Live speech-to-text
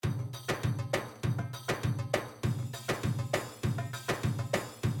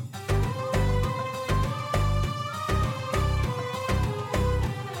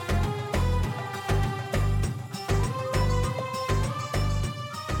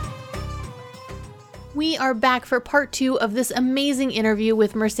We are back for part 2 of this amazing interview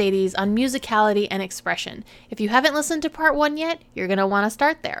with Mercedes on musicality and expression. If you haven't listened to part 1 yet, you're going to want to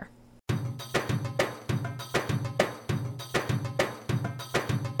start there.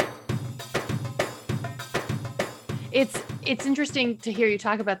 It's interesting to hear you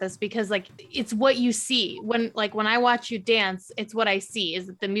talk about this because like it's what you see when I watch you dance. It's what I see is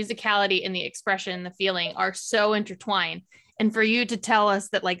that the musicality and the expression, the feeling are so intertwined. And for you to tell us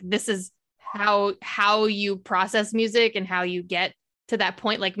that like this is how you process music and how you get to that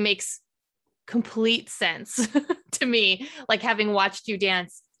point like makes complete sense to me. Like having watched you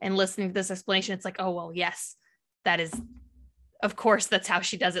dance and listening to this explanation, it's like, oh well, yes, that is. Of course, that's how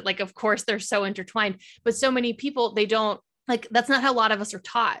she does it. Like, of course, they're so intertwined, but so many people, they don't like, that's not how a lot of us are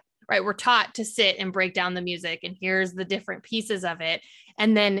taught, right? We're taught to sit and break down the music and here's the different pieces of it.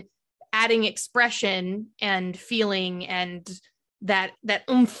 And then adding expression and feeling and that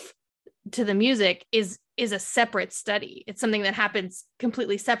oomph to the music is a separate study. It's something that happens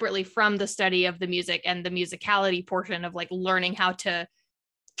completely separately from the study of the music and the musicality portion of like learning how to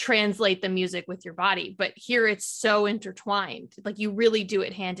translate the music with your body. But here it's so intertwined, like you really do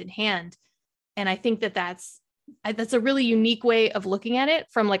it hand in hand. And I think that's a really unique way of looking at it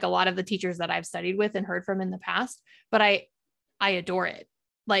from like a lot of the teachers that I've studied with and heard from in the past. But I adore it.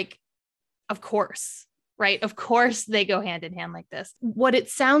 Like, of course, right? Of course they go hand in hand like this. What it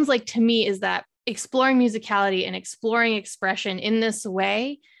sounds like to me is that exploring musicality and exploring expression in this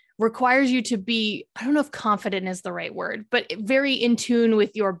way requires you to be, I don't know if confident is the right word, but very in tune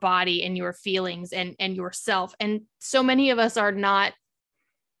with your body and your feelings and yourself. And so many of us are not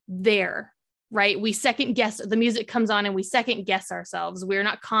there, right? We second guess, the music comes on and we second guess ourselves. We're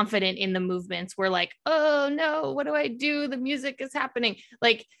not confident in the movements. We're like, oh no, what do I do? The music is happening.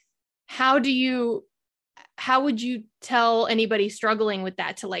 Like, how would you tell anybody struggling with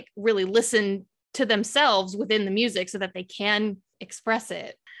that to like really listen to themselves within the music so that they can express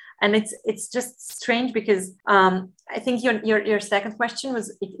it? And it's just strange because I think your second question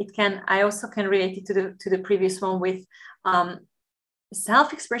was I also can relate it to the previous one with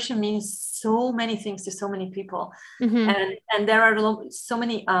self-expression means so many things to so many people. Mm-hmm. and there are so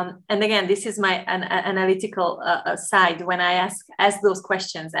many and again, this is my analytical side when I ask those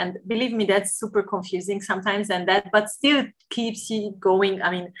questions, and believe me, that's super confusing sometimes, but still keeps you going. I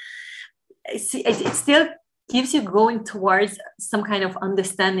mean, it still keeps you going towards some kind of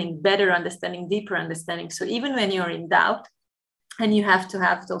understanding, better understanding, deeper understanding. So even when you're in doubt and you have to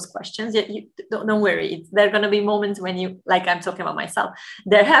have those questions, you don't worry. There are going to be moments when you, like I'm talking about myself,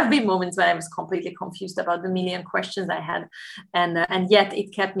 there have been moments when I was completely confused about the million questions I had. And yet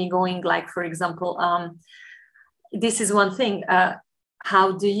it kept me going. Like, for example, this is one thing.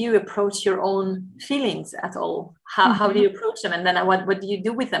 How do you approach your own feelings at all? How do you approach them? And then what do you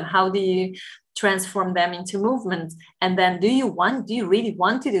do with them? How do you transform them into movement? And then do you really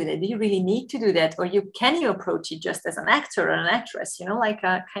want to do that? Do you really need to do that? Or can you approach it just as an actor or an actress, like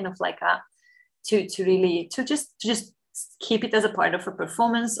a kind of like a to just keep it as a part of a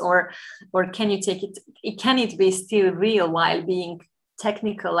performance, or can you take it, can it be still real while being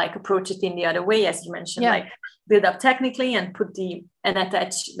technical, like approach it in the other way, as you mentioned, like build up technically and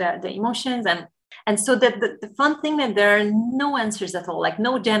attach the emotions. And so that the fun thing that there are no answers at all, like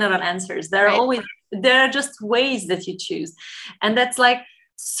no general answers. There are just ways that you choose. And that's like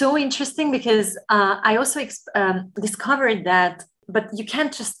so interesting because I also discovered that, but you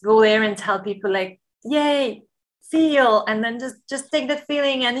can't just go there and tell people like, yay, feel, and then just take that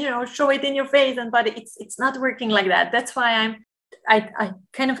feeling and, show it in your face. But it's not working like that. That's why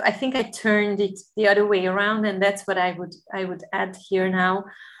I think I turned it the other way around, and that's what I would add here now.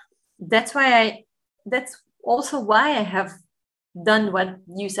 That's also why I have done what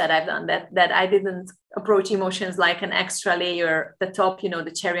you said I've done, that I didn't approach emotions like an extra layer, the top,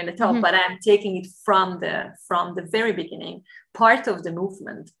 the cherry on the top, but I'm taking it from the very beginning, part of the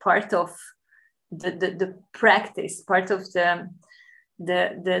movement, part of the practice, part of the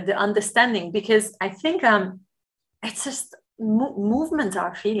understanding, because I think it's just movements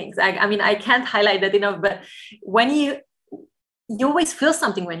are feelings. I mean, I can't highlight that enough, but when you always feel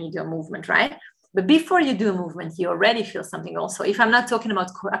something when you do a movement, right? But before you do a movement, you already feel something also. If I'm not talking about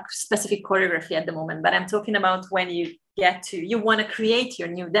a specific choreography at the moment, but I'm talking about when you want to create your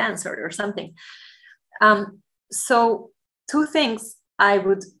new dance or something. So 2 things I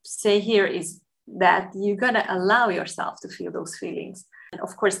would say here is that you got to allow yourself to feel those feelings. And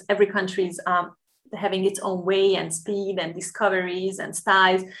of course, every country is having its own way and speed and discoveries and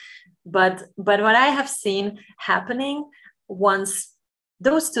styles. But what I have seen happening, once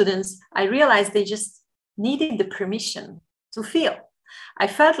those students, I realized they just needed the permission to feel. I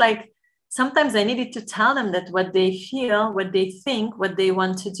felt like sometimes I needed to tell them that what they feel, what they think, what they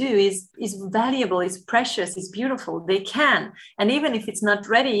want to do is valuable, is precious, is beautiful. They can. And even if it's not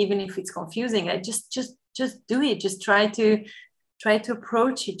ready, even if it's confusing, I just do it. Just try to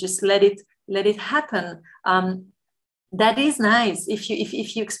approach it. Just let it happen. That is nice. If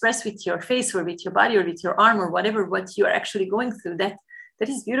you express with your face or with your body or with your arm or whatever, what you are actually going through, that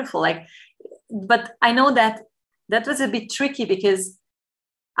is beautiful. Like, but I know that was a bit tricky because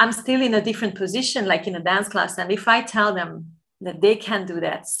I'm still in a different position, like in a dance class. And if I tell them that they can do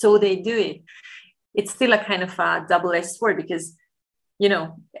that, so they do it, it's still a kind of a double-edged sword because,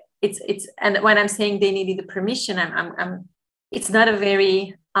 it's, and when I'm saying they needed the permission, it's not a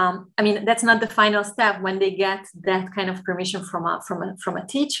very, that's not the final step when they get that kind of permission from a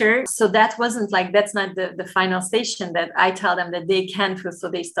teacher. So that wasn't like, that's not the final station that I tell them that they can feel, so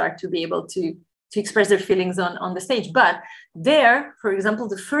they start to be able to express their feelings on the stage. But there, for example,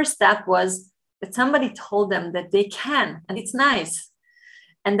 the first step was that somebody told them that they can, and it's nice.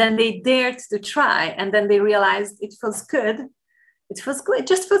 And then they dared to try, and then they realized it feels good. It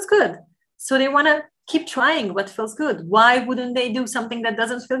just feels good. So they want to keep trying what feels good. Why wouldn't they do something that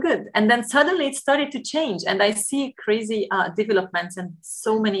doesn't feel good? And then suddenly it started to change. And I see crazy developments, and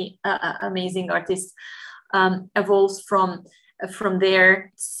so many amazing artists evolves from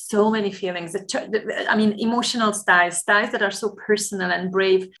there. So many feelings, emotional styles that are so personal and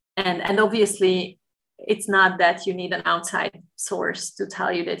brave. And obviously it's not that you need an outside source to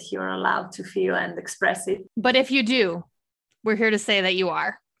tell you that you're allowed to feel and express it. But if you do, we're here to say that you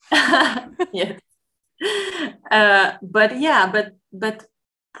are. Yes. But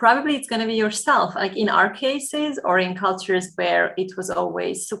probably it's going to be yourself, like in our cases, or in cultures where it was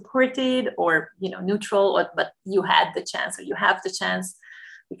always supported or neutral, but you had the chance, or you have the chance,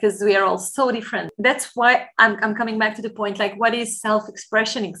 because we are all so different. That's why I'm coming back to the point, like, what is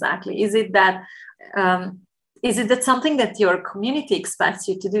self-expression exactly? Is it that something that your community expects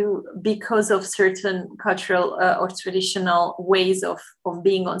you to do because of certain cultural or traditional ways of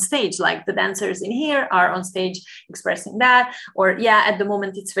being on stage? Like the dancers in here are on stage expressing that, or at the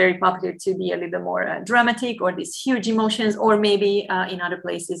moment it's very popular to be a little more dramatic, or these huge emotions, or maybe in other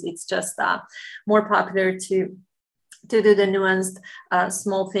places it's just more popular to do the nuanced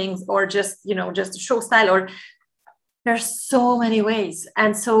small things, or just show style, or there's so many ways.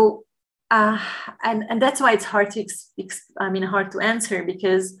 And so and that's why it's hard to answer,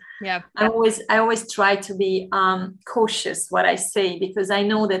 because I always try to be cautious what I say, because I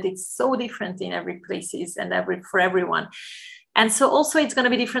know that it's so different in every places and for everyone. And so also it's going to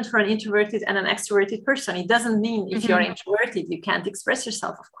be different for an introverted and an extroverted person. It doesn't mean if you're introverted, you can't express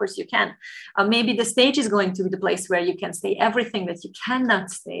yourself. Of course you can. Maybe the stage is going to be the place where you can say everything that you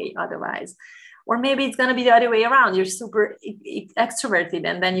cannot say otherwise. Or maybe it's going to be the other way around. You're super extroverted,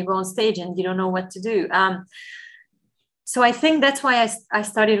 and then you go on stage and you don't know what to do. So I think that's why I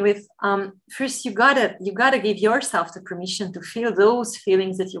started with, first, you gotta give yourself the permission to feel those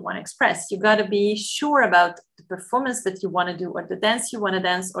feelings that you want to express. You gotta be sure about the performance that you want to do, or the dance you want to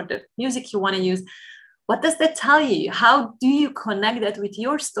dance, or the music you want to use. What does that tell you? How do you connect that with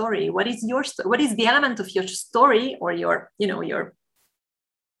your story? What is your what is the element of your story, or your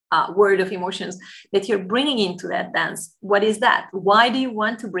word of emotions that you're bringing into that dance? What is that? Why do you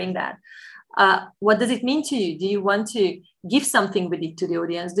want to bring that? What does it mean to you? Do you want to give something with it to the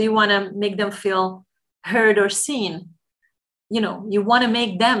audience? Do you want to make them feel heard or seen? You want to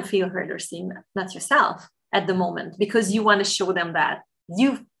make them feel heard or seen, not yourself at the moment, because you want to show them that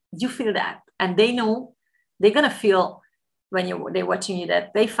you feel that, and they know they're going to feel when they're watching you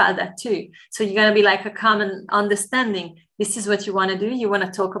that they felt that too. So you're going to be like a common understanding. This is what you want to do. You want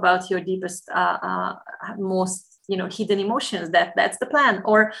to talk about your deepest, most, hidden emotions. That's the plan.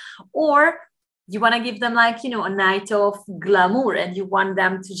 Or you want to give them like, a night of glamour, and you want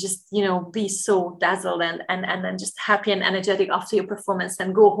them to just, be so dazzled and just happy and energetic after your performance,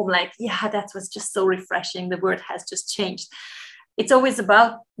 and go home like, that was just so refreshing. The world has just changed. It's always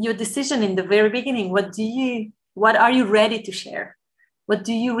about your decision in the very beginning. What are you ready to share? What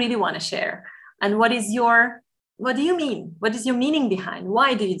do you really want to share? And what do you mean? What is your meaning behind?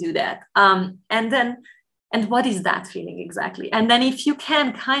 Why do you do that? And what is that feeling exactly? And then if you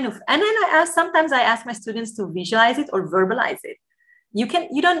can and then sometimes I ask my students to visualize it or verbalize it. You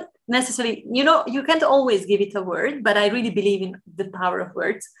don't necessarily, you can't always give it a word, but I really believe in the power of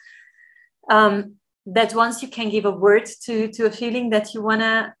words. That once you can give a word to a feeling that you want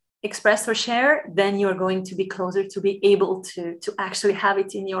to express or share, then you're going to be closer to be able to actually have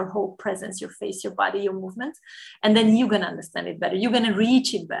it in your whole presence, your face, your body, your movement. And then you're going to understand it better. You're going to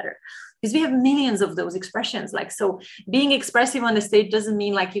reach it better, because we have millions of those expressions. Like, so being expressive on the stage doesn't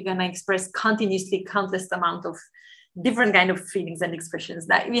mean like you're going to express continuously countless amount of different kind of feelings and expressions.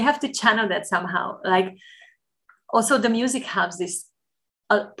 That we have to channel that somehow. Like, also the music helps this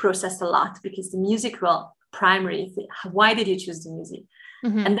process a lot, because the music will primary, why did you choose the music?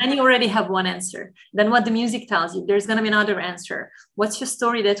 Mm-hmm. And then you already have one answer. Then what the music tells you, there's going to be another answer. What's your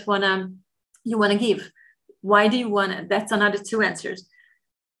story that you want to give? Why do you want it? That's another two answers.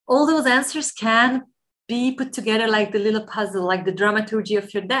 All those answers can be put together like the little puzzle, like the dramaturgy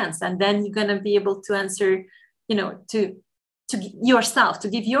of your dance. And then you're going to be able to answer, to yourself, to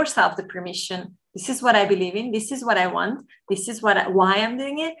give yourself the permission. This is what I believe in. This is what I want. This is why I'm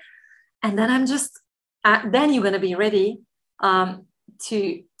doing it. And then then you're going to be ready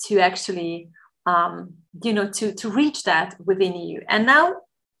to actually, to reach that within you. And now,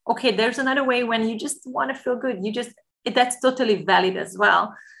 okay, there's another way when you just want to feel good. That's totally valid as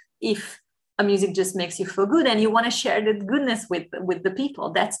well. If a music just makes you feel good and you want to share that goodness with the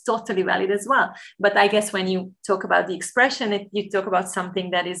people, that's totally valid as well. But I guess when you talk about the expression, you talk about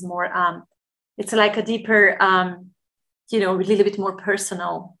something that is more, it's like a deeper, a little bit more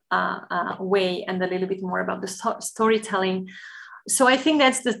personal way, and a little bit more about the storytelling. So I think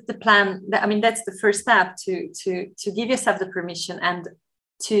that's the plan. That's the first step, to give yourself the permission, and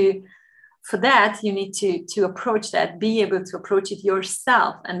for that you need to approach that, be able to approach it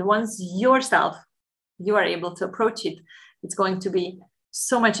yourself. And once you are able to approach it, it's going to be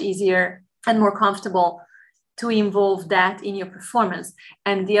so much easier and more comfortable to involve that in your performance.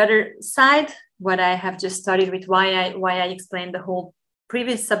 And the other side, what I have just started with, why I explained the whole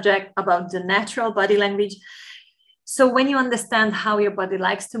previous subject about the natural body language. So when you understand how your body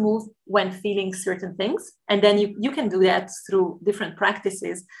likes to move when feeling certain things, and then you can do that through different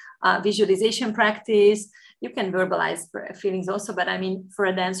practices, visualization practice, you can verbalize feelings also. But for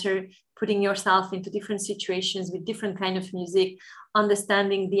a dancer, putting yourself into different situations with different kind of music,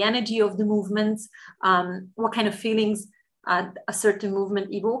 understanding the energy of the movements, what kind of feelings a certain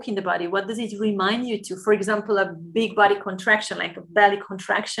movement evoke in the body, what does it remind you to? For example, a big body contraction, like a belly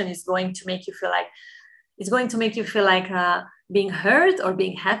contraction, is going to make you feel like, it's going to make you feel like being hurt, or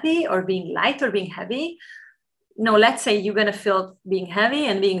being happy, or being light, or being heavy. No, let's say you're going to feel being heavy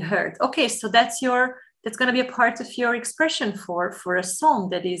and being hurt. Okay, so that's going to be a part of your expression for a song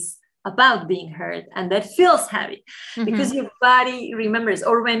that is about being hurt and that feels heavy, mm-hmm. because your body remembers.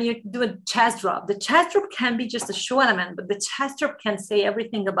 Or when you do a chest drop, the chest drop can be just a show element, but the chest drop can say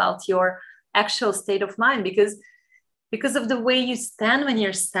everything about your actual state of mind, because of the way you stand when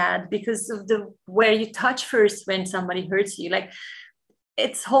you're sad, because of where you touch first when somebody hurts you. Like,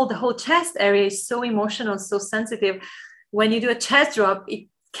 the whole chest area is so emotional, so sensitive. When you do a chest drop, it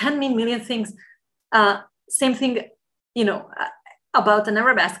can mean a million things. Same thing, about an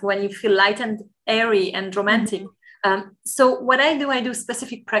arabesque, when you feel light and airy and romantic. Mm-hmm. So what I do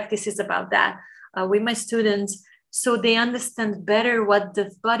specific practices about that with my students, so they understand better what the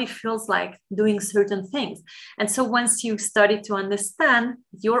body feels like doing certain things. And so once you started to understand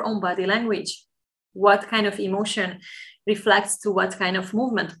your own body language, what kind of emotion reflects to what kind of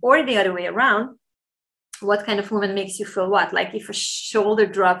movement, or the other way around, what kind of movement makes you feel what? Like if a shoulder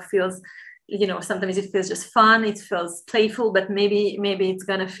drop feels, sometimes it feels just fun, it feels playful, but maybe it's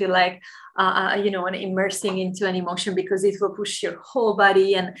gonna feel like an immersing into an emotion, because it will push your whole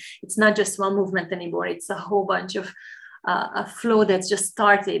body, and it's not just one movement anymore, it's a whole bunch of a flow that's just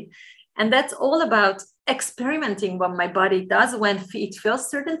started. And that's all about experimenting what my body does when it feels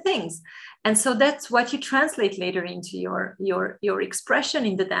certain things. And so that's what you translate later into your expression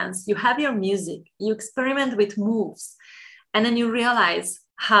in the dance. You have your music, you experiment with moves, and then you realize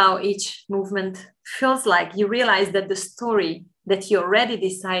how each movement feels like. You realize that the story that you already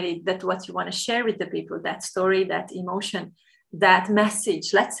decided that what you want to share with the people, that story, that emotion, that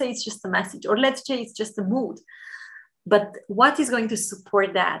message, let's say it's just a message, or let's say it's just a mood, but what is going to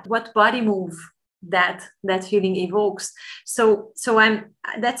support that? What body move that feeling evokes? So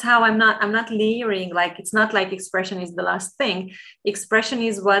that's how I'm not layering, like it's not like expression is the last thing. Expression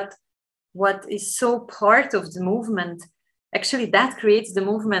is what is so part of the movement. Actually, that creates the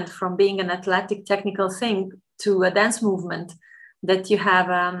movement from being an athletic technical thing to a dance movement that you have.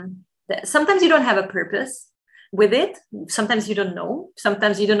 Sometimes you don't have a purpose with it. Sometimes you don't know.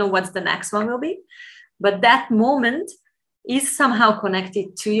 Sometimes you don't know what the next one will be. But that moment is somehow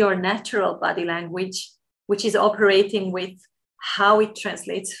connected to your natural body language, which is operating with how it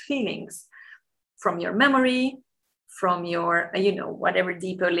translates feelings from your memory, from your, whatever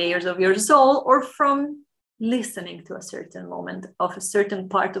deeper layers of your soul, or from listening to a certain moment of a certain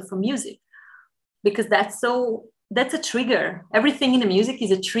part of a music, because that's a trigger. Everything in the music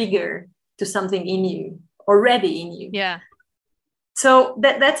is a trigger to something in you, already in you. Yeah. So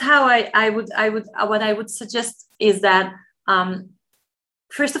that's how I would suggest is that,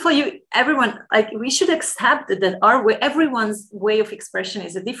 first of all, everyone, like, we should accept that everyone's way of expression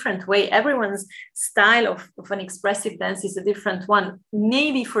is a different way. Everyone's style of an expressive dance is a different one.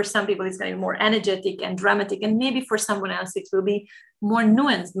 Maybe for some people it's going to be more energetic and dramatic, and maybe for someone else it will be more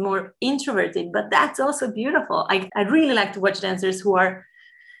nuanced, more introverted. But that's also beautiful. I really like to watch dancers who are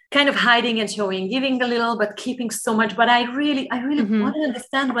kind of hiding and showing, giving a little, but keeping so much. But I really want to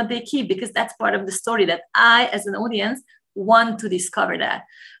understand what they keep, because that's part of the story that I, as an audience, want to discover that.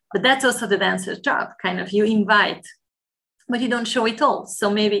 But that's also the dancer's job. Kind of, you invite, but you don't show it all. So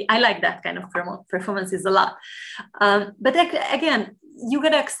maybe I like that kind of performances a lot. But again, you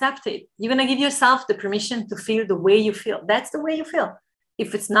gotta accept it. You're gonna give yourself the permission to feel the way you feel. That's the way you feel.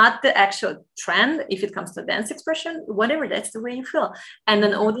 If it's not the actual trend, if it comes to dance expression, whatever, that's the way you feel. And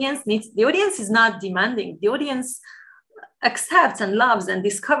the audience is not demanding. The audience accepts and loves and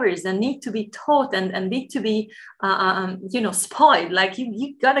discovers, and need to be taught and need to be spoiled. Like,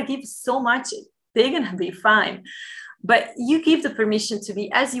 you gotta give so much, they're gonna be fine. But you give the permission to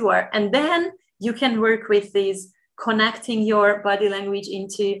be as you are, and then you can work with these, connecting your body language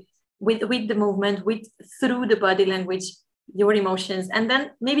with the movement, through the body language, your emotions. And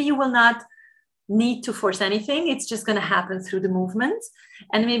then maybe you will not need to force anything. It's just going to happen through the movement.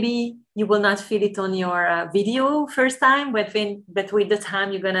 And maybe you will not feel it on your video first time, but with the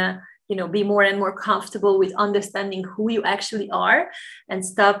time you're going to, be more and more comfortable with understanding who you actually are, and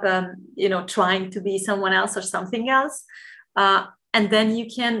stop, trying to be someone else or something else. And then you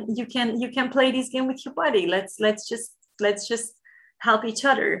can play this game with your body. Let's just help each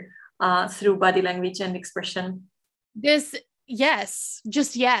other through body language and expression. Yes.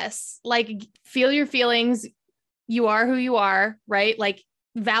 Like, feel your feelings. You are who you are, right? Like,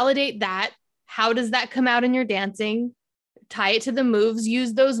 validate that. How does that come out in your dancing? Tie it to the moves.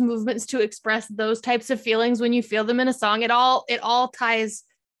 Use those movements to express those types of feelings when you feel them in a song. It all ties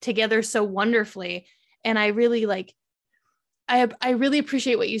together so wonderfully. And I really I really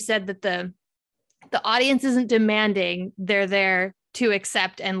appreciate what you said, that the audience isn't demanding. They're there to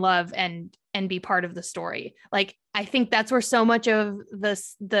accept and love and be part of the story. Like, I think that's where so much of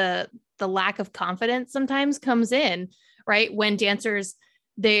this, the lack of confidence sometimes comes in, right? When dancers,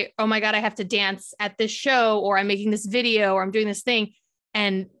 oh my God, I have to dance at this show, or I'm making this video, or I'm doing this thing,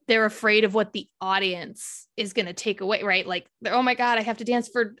 and they're afraid of what the audience is going to take away, right? Like, oh my God, I have to dance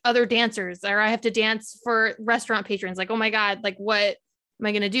for other dancers, or I have to dance for restaurant patrons. Like, oh my God, like, what am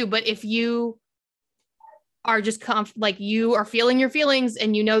I going to do? But if you are just like, you are feeling your feelings,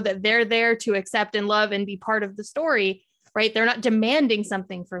 and you know that they're there to accept and love and be part of the story, right? They're not demanding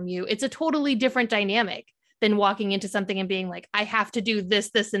something from you. It's a totally different dynamic than walking into something and being like, I have to do this,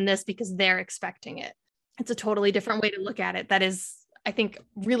 this, and this because they're expecting it. It's a totally different way to look at it. That is, I think,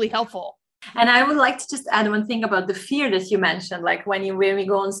 really helpful. And I would like to just add one thing about the fear that you mentioned. Like, when we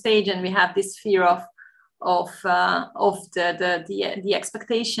go on stage and we have this fear of the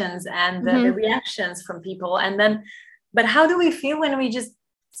expectations and the reactions from people, and then, but how do we feel when we just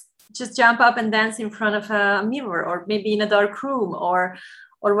jump up and dance in front of a mirror, or maybe in a dark room, or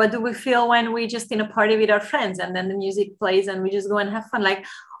what do we feel when we just in a party with our friends, and then the music plays and we just go and have fun? Like,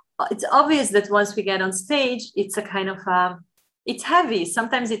 it's obvious that once we get on stage, it's a kind of it's heavy.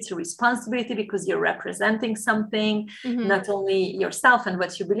 Sometimes it's a responsibility because you're representing something, not only yourself and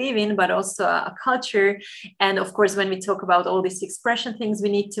what you believe in, but also a culture. And of course, when we talk about all these expression things, we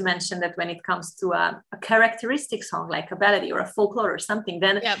need to mention that when it comes to a characteristic song, like a ballad or a folklore or something,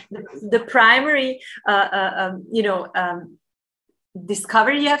 then the primary,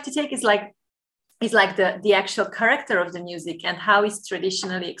 discovery you have to take is like the actual character of the music and how it's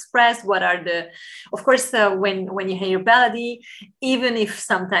traditionally expressed. What are of course, when you hear ballad, even if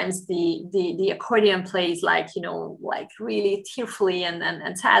sometimes the accordion plays like really tearfully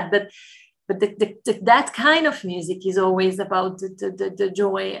and sad, but that kind of music is always about the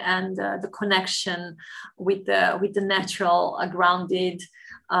joy and the connection with the natural, grounded,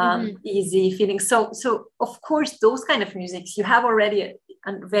 easy feeling. So of course, those kind of musics, you have already a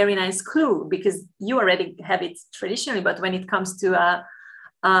very nice clue because you already have it traditionally. But when it comes to a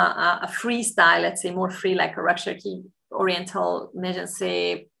freestyle, let's say more free, like a Rakshaki, Oriental,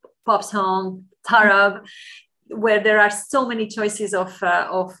 Mejanse, pop song, Tarab, where there are so many choices of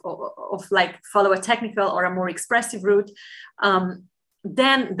like follow a technical or a more expressive route,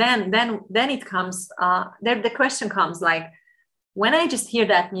 then it comes, there the question comes like, when I just hear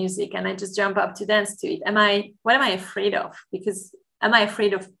that music and I just jump up to dance to it, what am I afraid of? Because am I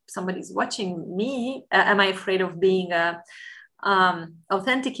afraid of somebody's watching me? Am I afraid of being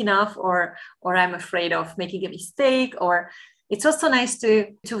authentic enough, or I'm afraid of making a mistake? Or it's also nice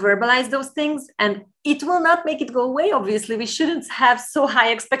to verbalize those things, and it will not make it go away. Obviously, we shouldn't have so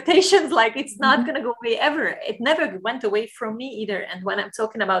high expectations, like it's not going to go away ever. It never went away from me either. And when I'm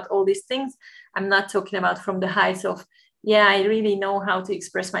talking about all these things, I'm not talking about from the heights of, yeah, I really know how to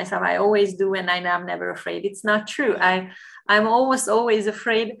express myself, I always do, and I'm never afraid. It's not true. I'm always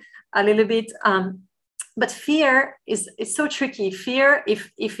afraid a little bit. But fear is so tricky. Fear,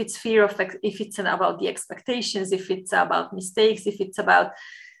 if it's fear of, if it's about the expectations, if it's about mistakes, if it's about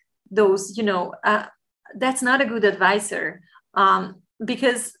those, that's not a good advisor.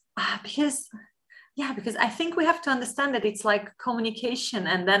 Because I think we have to understand that it's like communication,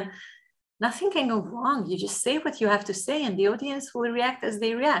 and then nothing can go wrong. You just say what you have to say, and the audience will react as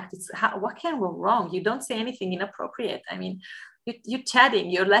they react. What can go wrong? You don't say anything inappropriate. I mean, you're chatting,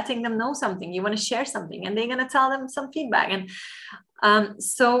 you're letting them know something, you want to share something, and they're going to tell them some feedback. And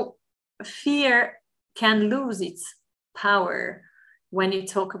so fear can lose its power when you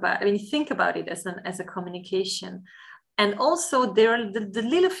think about it as a communication. And also there are the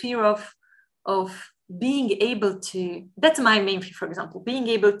little fear of being able to, that's my main fear, for example, being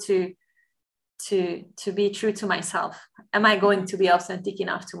able to be true to myself. Am I going to be authentic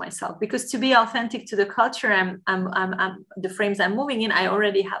enough to myself? Because to be authentic to the culture I'm the frames I'm moving in, I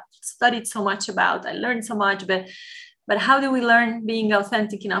already have studied so much about, I learned so much, but how do we learn being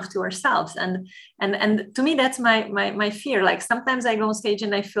authentic enough to ourselves? And to me, that's my fear. Like sometimes I go on stage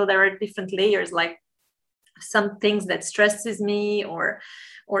and I feel there are different layers, like some things that stresses me, or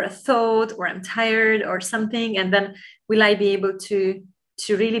a thought, or I'm tired or something. And then will I be able to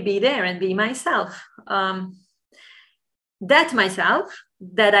really be there and be myself? That myself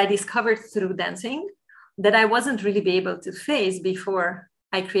that I discovered through dancing, that I wasn't really be able to face before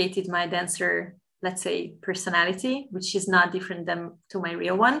I created my dancer, let's say, personality, which is not different than to my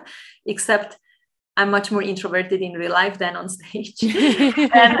real one, except I'm much more introverted in real life than on stage.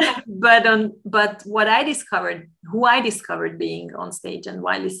 But what I discovered, who I discovered being on stage and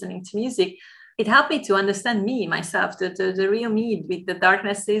while listening to music, it helped me to understand me, myself, the real me, with the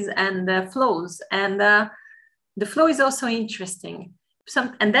darknesses and the flows. And the flow is also interesting.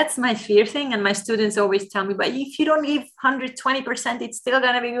 And that's my fear thing. And my students always tell me, but if you don't give 120%, it's still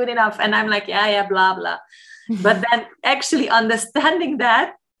going to be good enough. And I'm like, yeah, blah, blah. But then actually understanding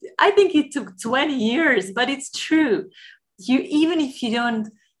that, I think it took 20 years, but it's true. Even if you don't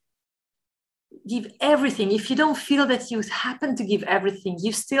give everything, if you don't feel that you happen to give everything,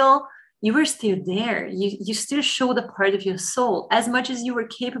 you were still there. You still showed a part of your soul as much as you were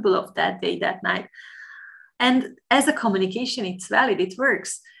capable of that day, that night. And as a communication, it's valid, it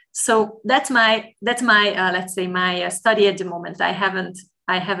works. So that's my let's say my study at the moment. I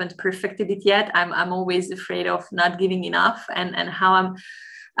haven't perfected it yet. I'm always afraid of not giving enough, and how I'm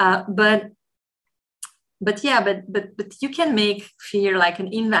but you can make fear like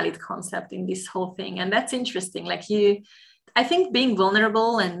an invalid concept in this whole thing. And that's interesting. Like I think being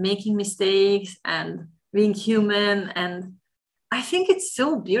vulnerable and making mistakes and being human, and I think it's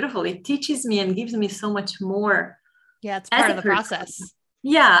so beautiful. It teaches me and gives me so much more. Yeah, it's part of the process.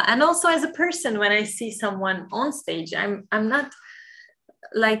 Yeah. And also as a person, when I see someone on stage, I'm not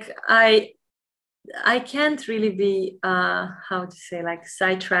like, I can't really be, how to say, like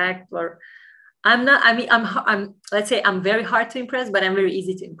sidetracked, or I'm let's say I'm very hard to impress, but I'm very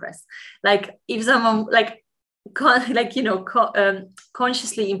easy to impress. Like if someone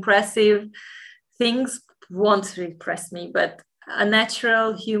consciously impressive things won't impress me, but a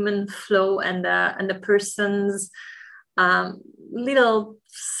natural human flow and the person's little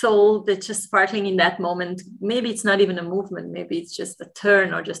soul that's just sparkling in that moment. Maybe it's not even a movement, maybe it's just a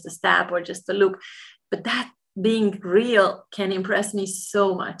turn or just a step or just a look, but that being real can impress me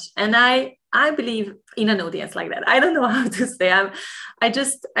so much. And I believe in an audience like that. I don't know how to say. I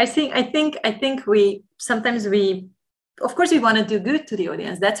think we sometimes, of course we want to do good to the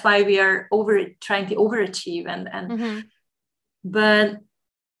audience. That's why we are trying to overachieve and mm-hmm.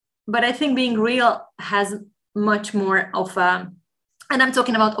 But I think being real has much more of and I'm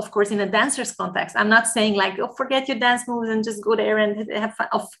talking about, of course, in a dancer's context. I'm not saying like, oh, forget your dance moves and just go there and have fun.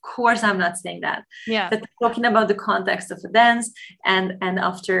 Of course, I'm not saying that. Yeah. But talking about the context of the dance and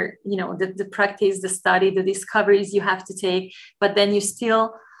after, the practice, the study, the discoveries you have to take, but then you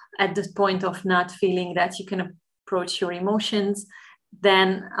still at the point of not feeling that you can approach your emotions,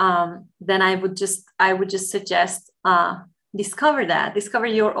 then I would just suggest discover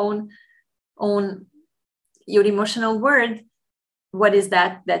your own your emotional word. What is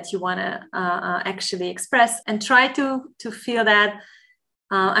that you want to actually express, and try to feel that.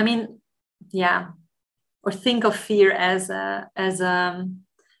 Or think of fear as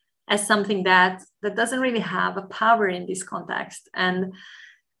something that doesn't really have a power in this context. And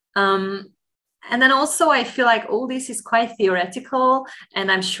then also I feel like all this is quite theoretical,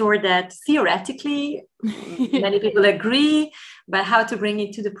 and I'm sure that theoretically many people agree, but how to bring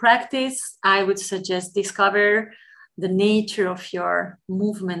it to the practice, I would suggest discover the nature of your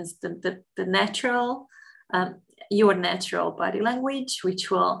movements, the natural, your natural body language, which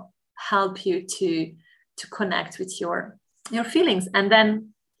will help you to connect with your feelings. And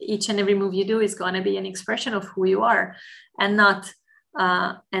then each and every move you do is going to be an expression of who you are, and not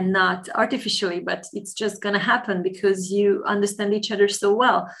artificially, but it's just going to happen because you understand each other so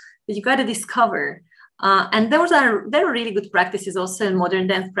well. But you got to discover. And there are really good practices also in modern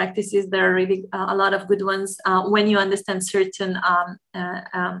dance practices. There are really a lot of good ones when you understand certain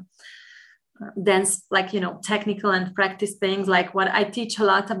dance, like, technical and practice things. Like what I teach a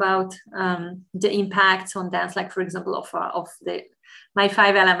lot about the impacts on dance, like for example of my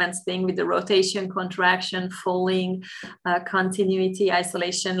 5 elements thing with the rotation, contraction, falling, continuity,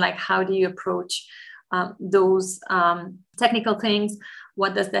 isolation. Like how do you approach those technical things?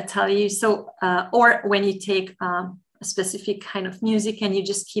 What does that tell you? So, or when you take a specific kind of music and you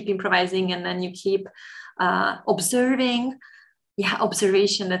just keep improvising, and then you keep observing. Yeah,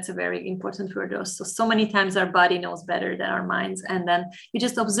 observation, that's a very important word also. So many times our body knows better than our minds, and then you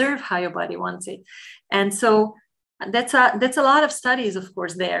just observe how your body wants it. And so that's a lot of studies, of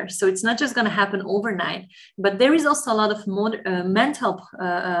course, there. So it's not just going to happen overnight, but there is also a lot of mental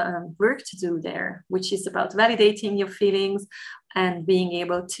work to do there, which is about validating your feelings and being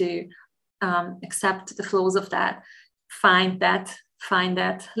able to accept the flows of that, find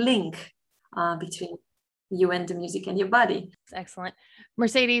that link between you and the music and your body. Excellent.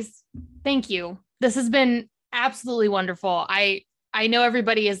 Mercedes, thank you. This has been absolutely wonderful. I know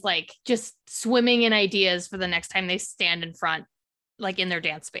everybody is like just swimming in ideas for the next time they stand in front, like in their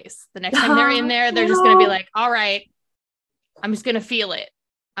dance space. The next time they're in there, they're just going to be like, all right, I'm just going to feel it.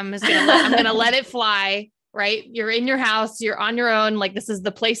 I'm going to let it fly, right? You're in your house, you're on your own. Like this is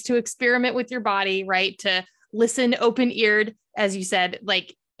the place to experiment with your body, right? To listen open-eared, as you said,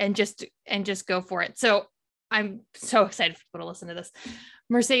 like, and just go for it. So I'm so excited for people to listen to this.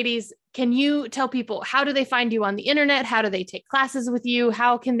 Mercedes, can you tell people, how do they find you on the internet? How do they take classes with you?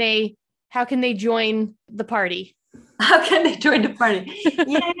 How can they join the party? How can they join the party?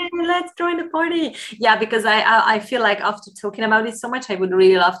 Yeah, let's join the party. Yeah, because I feel like after talking about it so much, I would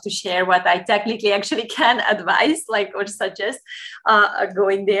really love to share what I technically actually can advise, like, or suggest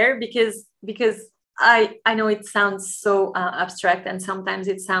going there, because I know it sounds so abstract, and sometimes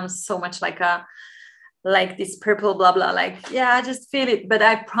it sounds so much like this purple blah blah, like, yeah, I just feel it. But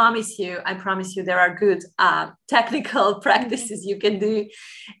I promise you there are good technical practices you can do,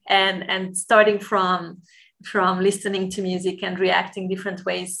 and starting from listening to music and reacting different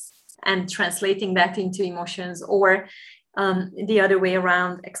ways and translating that into emotions, or the other way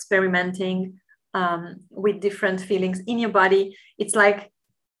around, experimenting with different feelings in your body. It's like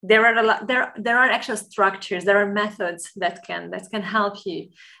there are actual structures, there are methods that can help you.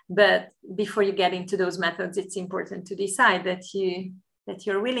 But before you get into those methods, it's important to decide that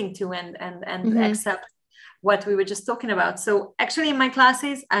you're willing to and mm-hmm. accept what we were just talking about. So actually in my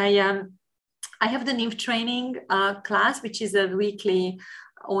classes, I have the NIMF training class, which is a weekly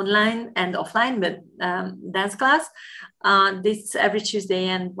online and offline, but dance class. This every Tuesday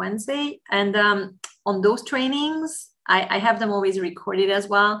and Wednesday. And on those trainings, I have them always recorded as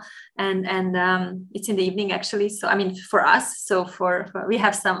well. And it's in the evening, actually. So, I mean, for us, so I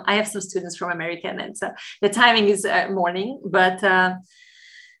have some students from America, and so the timing is morning, but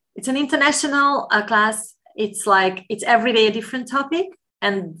it's an international class. It's like, it's every day a different topic.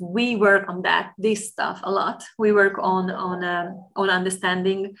 And we work on this stuff a lot. We work on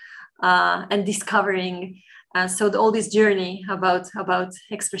understanding and discovering. So all this journey about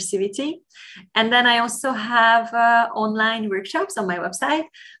expressivity. And then I also have online workshops on my website.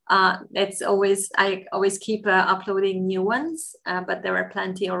 I always keep uploading new ones, but there are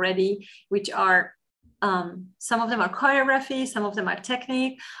plenty already, which are, some of them are choreography, some of them are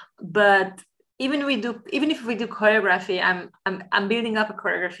technique, but even if we do choreography, I'm building up a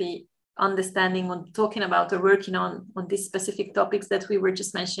choreography understanding on talking about or working on these specific topics that we were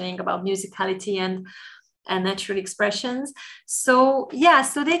just mentioning about musicality and natural expressions. So yeah,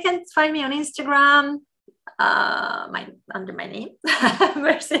 so they can find me on Instagram. under my name,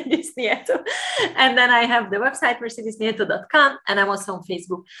 Mercedes Nieto. And then I have the website mercedesnieto.com, and I'm also on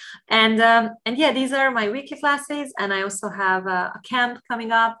Facebook. And yeah, these are my weekly classes. And I also have a camp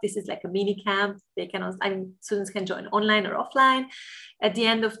coming up. This is like a mini camp. They can also, students can join online or offline at the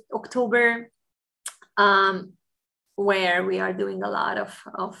end of October, where we are doing a lot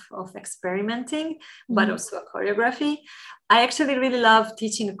of experimenting, but also choreography. I actually really love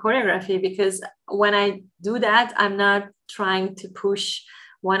teaching choreography, because when I do that, I'm not trying to push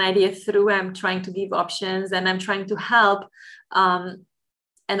one idea through. I'm trying to give options, and I'm trying to help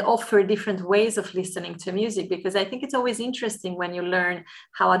and offer different ways of listening to music, because I think it's always interesting when you learn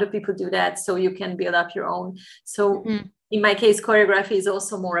how other people do that, so you can build up your own. So in my case, choreography is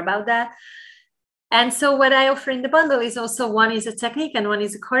also more about that. And so what I offer in the bundle is also, one is a technique and one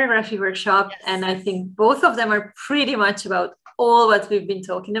is a choreography workshop. Yes. And I think both of them are pretty much about all what we've been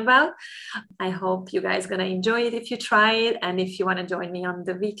talking about. I hope you guys are going to enjoy it if you try it. And if you want to join me on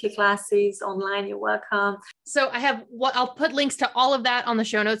the weekly classes online, you're welcome. So I'll put links to all of that on the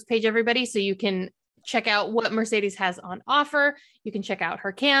show notes page, everybody, so you can check out what Mercedes has on offer. You can check out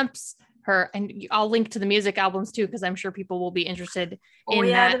her camps, and I'll link to the music albums too, because I'm sure people will be interested in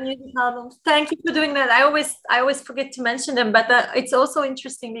that. The music albums. Thank you for doing that. I always forget to mention them, but it's also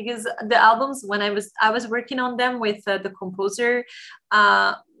interesting because the albums, when I was working on them with the composer,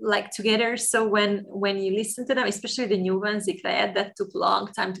 like together. So when you listen to them, especially the new ones, Ziklayet, that took a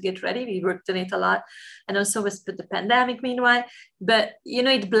long time to get ready. We worked on it a lot, and also with the pandemic meanwhile. But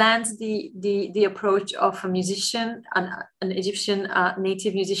it blends the approach of a musician, an Egyptian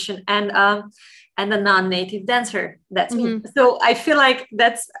native musician, and a non-native dancer. That's me. So I feel like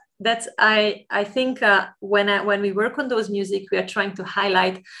that's I think when we work on those music, we are trying to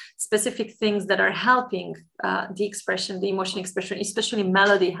highlight specific things that are helping the expression, the emotion expression, especially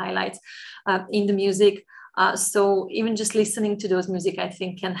melody highlights in the music. So even just listening to those music, I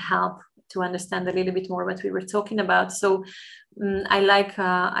think, can help to understand a little bit more what we were talking about. So I like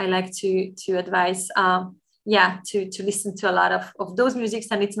to advise to listen to a lot of those musics.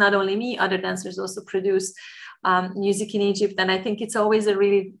 And it's not only me, other dancers also produce music in Egypt. And I think it's always a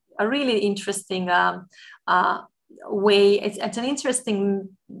really interesting way. It's an interesting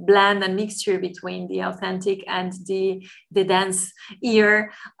blend and mixture between the authentic and the dance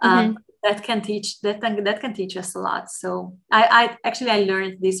ear that can teach us a lot. So I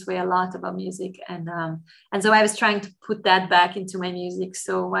learned this way a lot about music, and so I was trying to put that back into my music.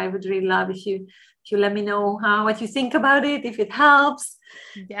 So I would really love if you let me know what you think about it, if it helps.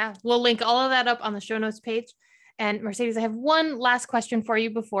 Yeah, we'll link all of that up on the show notes page. And Mercedes, I have one last question for you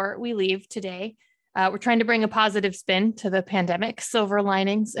before we leave today. We're trying to bring a positive spin to the pandemic, silver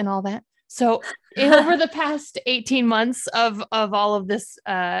linings and all that. So over the past 18 months of all of this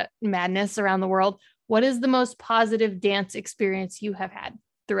madness around the world, what is the most positive dance experience you have had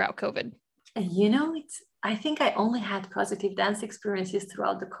throughout COVID? I think I only had positive dance experiences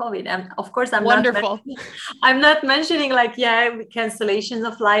throughout the COVID. And of course, I'm not mentioning cancellations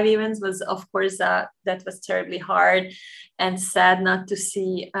of live events was, of course, that was terribly hard and sad not to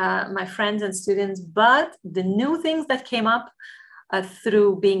see my friends and students. But the new things that came up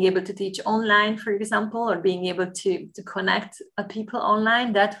through being able to teach online, for example, or being able to connect people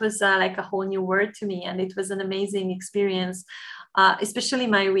online, that was like a whole new world to me. And it was an amazing experience. Especially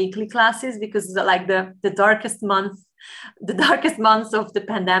my weekly classes, because the darkest months of the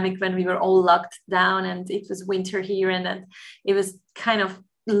pandemic, when we were all locked down and it was winter here, and then it was kind of,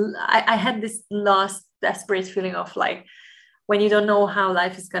 I had this lost, desperate feeling of like, when you don't know how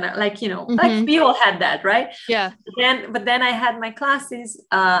life is gonna, like we all had that, right? Yeah. But then I had my classes,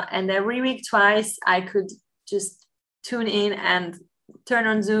 and every week twice I could just tune in and turn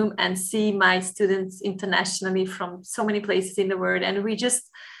on Zoom and see my students internationally from so many places in the world. And we just,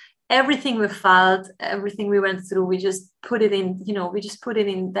 everything we felt, everything we went through, we just put it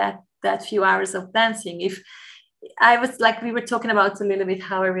in, that few hours of dancing. If I was like, we were talking about a little bit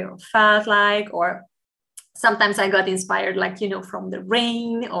how everyone felt like, or sometimes I got inspired, from the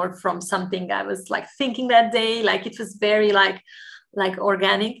rain or from something I was thinking that day, it was very like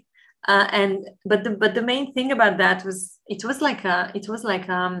organic. But the main thing about that was it was like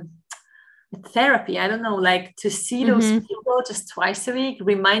therapy. I don't know, to see those people just twice a week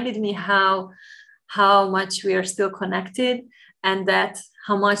reminded me how much we are still connected, and that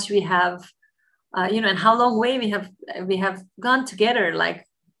how much we have and how long way we have gone together,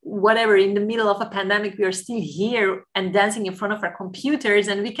 whatever, in the middle of a pandemic, we are still here and dancing in front of our computers,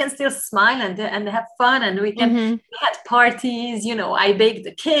 and we can still smile and have fun, and we had parties, you know, I baked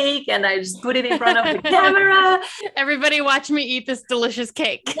the cake and I just put it in front of the camera. Everybody watch me eat this delicious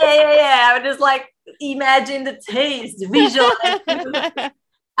cake. Yeah. I would just like imagine the taste, visual.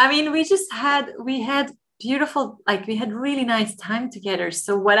 I mean, we had beautiful, like we had really nice time together.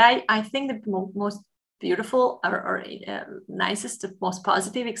 So what I think the most beautiful or nicest, the most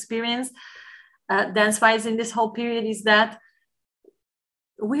positive experience dance-wise in this whole period is that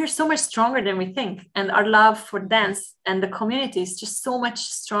we are so much stronger than we think, and our love for dance and the community is just so much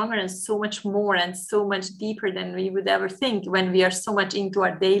stronger and so much more and so much deeper than we would ever think, when we are so much into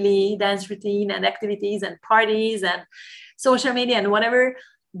our daily dance routine and activities and parties and social media and whatever.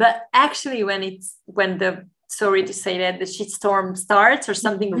 But actually when the, sorry to say that, the shitstorm starts or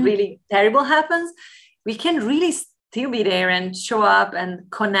something really terrible happens, we can really still be there and show up and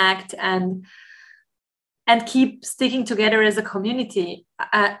connect and keep sticking together as a community.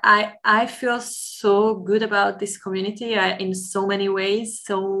 I feel so good about this community in so many ways.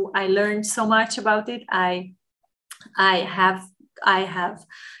 So I learned so much about it. I have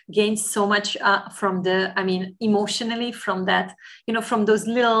gained so much emotionally from that, you know, from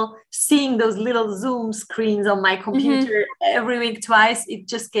seeing those little Zoom screens on my computer every week twice. It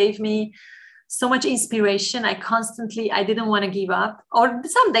just gave me so much inspiration. I didn't want to give up, or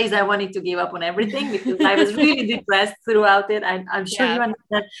some days I wanted to give up on everything because I was really depressed throughout it. I'm sure you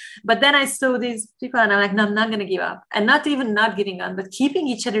understand. But then I saw these people and I'm like, no, I'm not going to give up. And not even not giving up, but keeping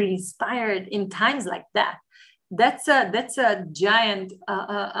each other inspired in times like that. That's a giant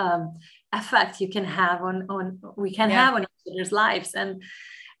effect you can have have on each other's lives. And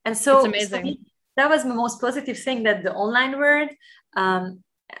so, it's amazing. So that was the most positive thing, that the online world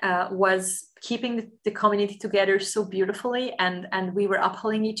was keeping the community together so beautifully, and we were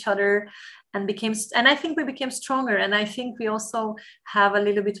upholding each other and I think we became stronger. And I think we also have a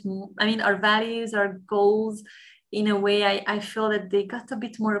little bit more, I mean, our values, our goals, in a way, I feel that they got a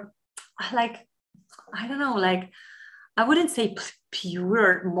bit more, like, I don't know, like, I wouldn't say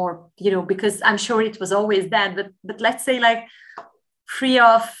pure, more, you know, because I'm sure it was always that, but let's say like free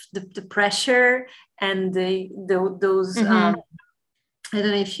of the pressure and those I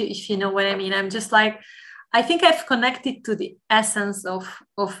don't know if you know what I mean. I'm just like, I think I've connected to the essence of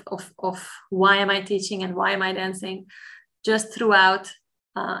why am I teaching and why am I dancing, just throughout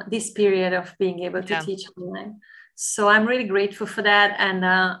this period of being able to teach online. So I'm really grateful for that, and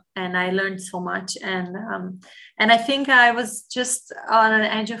I learned so much, and I think I was just on an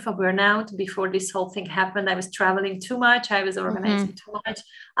edge of a burnout before this whole thing happened. I was traveling too much, I was organizing too much,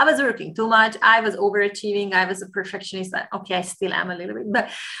 I was working too much, I was overachieving, I was a perfectionist. Okay, I still am a little bit, but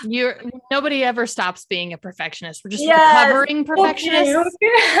nobody ever stops being a perfectionist. We're just recovering perfectionists.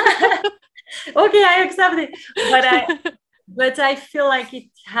 Okay, I accept it, but I feel like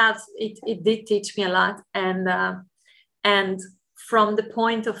it did teach me a lot, and from the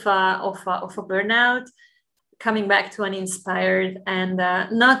point of a burnout, coming back to an inspired, and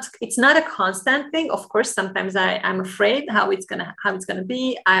it's not a constant thing. Of course, sometimes I'm afraid how it's gonna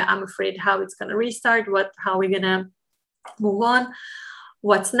be. I'm afraid how it's gonna restart. How we're gonna move on.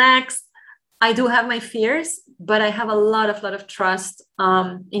 What's next? I do have my fears, but I have a lot of trust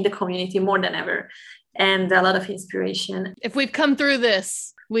in the community more than ever, and a lot of inspiration. If we've come through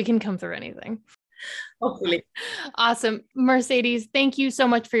this, we can come through anything. Hopefully. Awesome. Mercedes, thank you so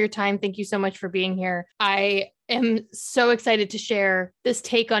much for your time. Thank you so much for being here. I am so excited to share this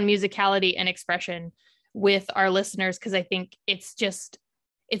take on musicality and expression with our listeners, because I think it's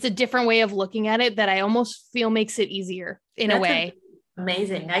a different way of looking at it that I almost feel makes it easier in a way.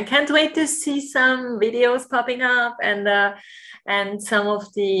 Amazing. I can't wait to see some videos popping up, and some of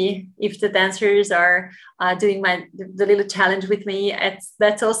if the dancers are doing the little challenge with me.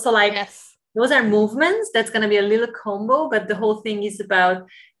 That's also like, those are movements. That's going to be a little combo, but the whole thing is about,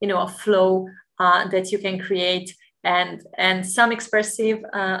 you know, a flow that you can create, and some expressive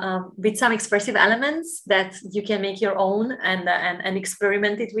with some expressive elements that you can make your own and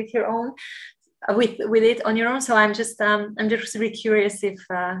experiment it with your own. With it on your own. So I'm just really curious if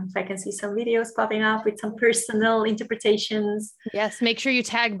I can see some videos popping up with some personal interpretations. Yes, make sure you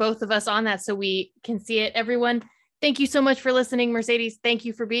tag both of us on that so we can see it. Everyone, thank you so much for listening. Mercedes, thank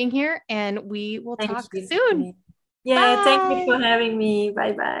you for being here, and we will talk soon. Yeah, bye. Thank you for having me.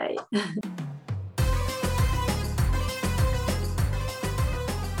 Bye-bye.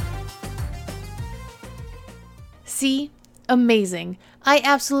 See? Amazing. I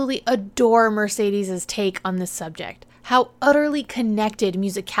absolutely adore Mercedes's take on this subject. How utterly connected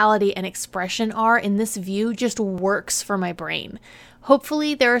musicality and expression are in this view just works for my brain.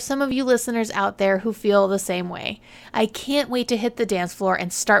 Hopefully, there are some of you listeners out there who feel the same way. I can't wait to hit the dance floor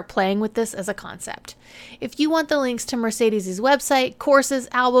and start playing with this as a concept. If you want the links to Mercedes' website, courses,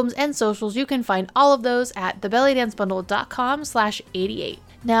 albums, and socials, you can find all of those at thebellydancebundle.com/88.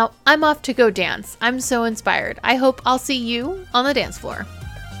 Now, I'm off to go dance. I'm so inspired. I hope I'll see you on the dance floor.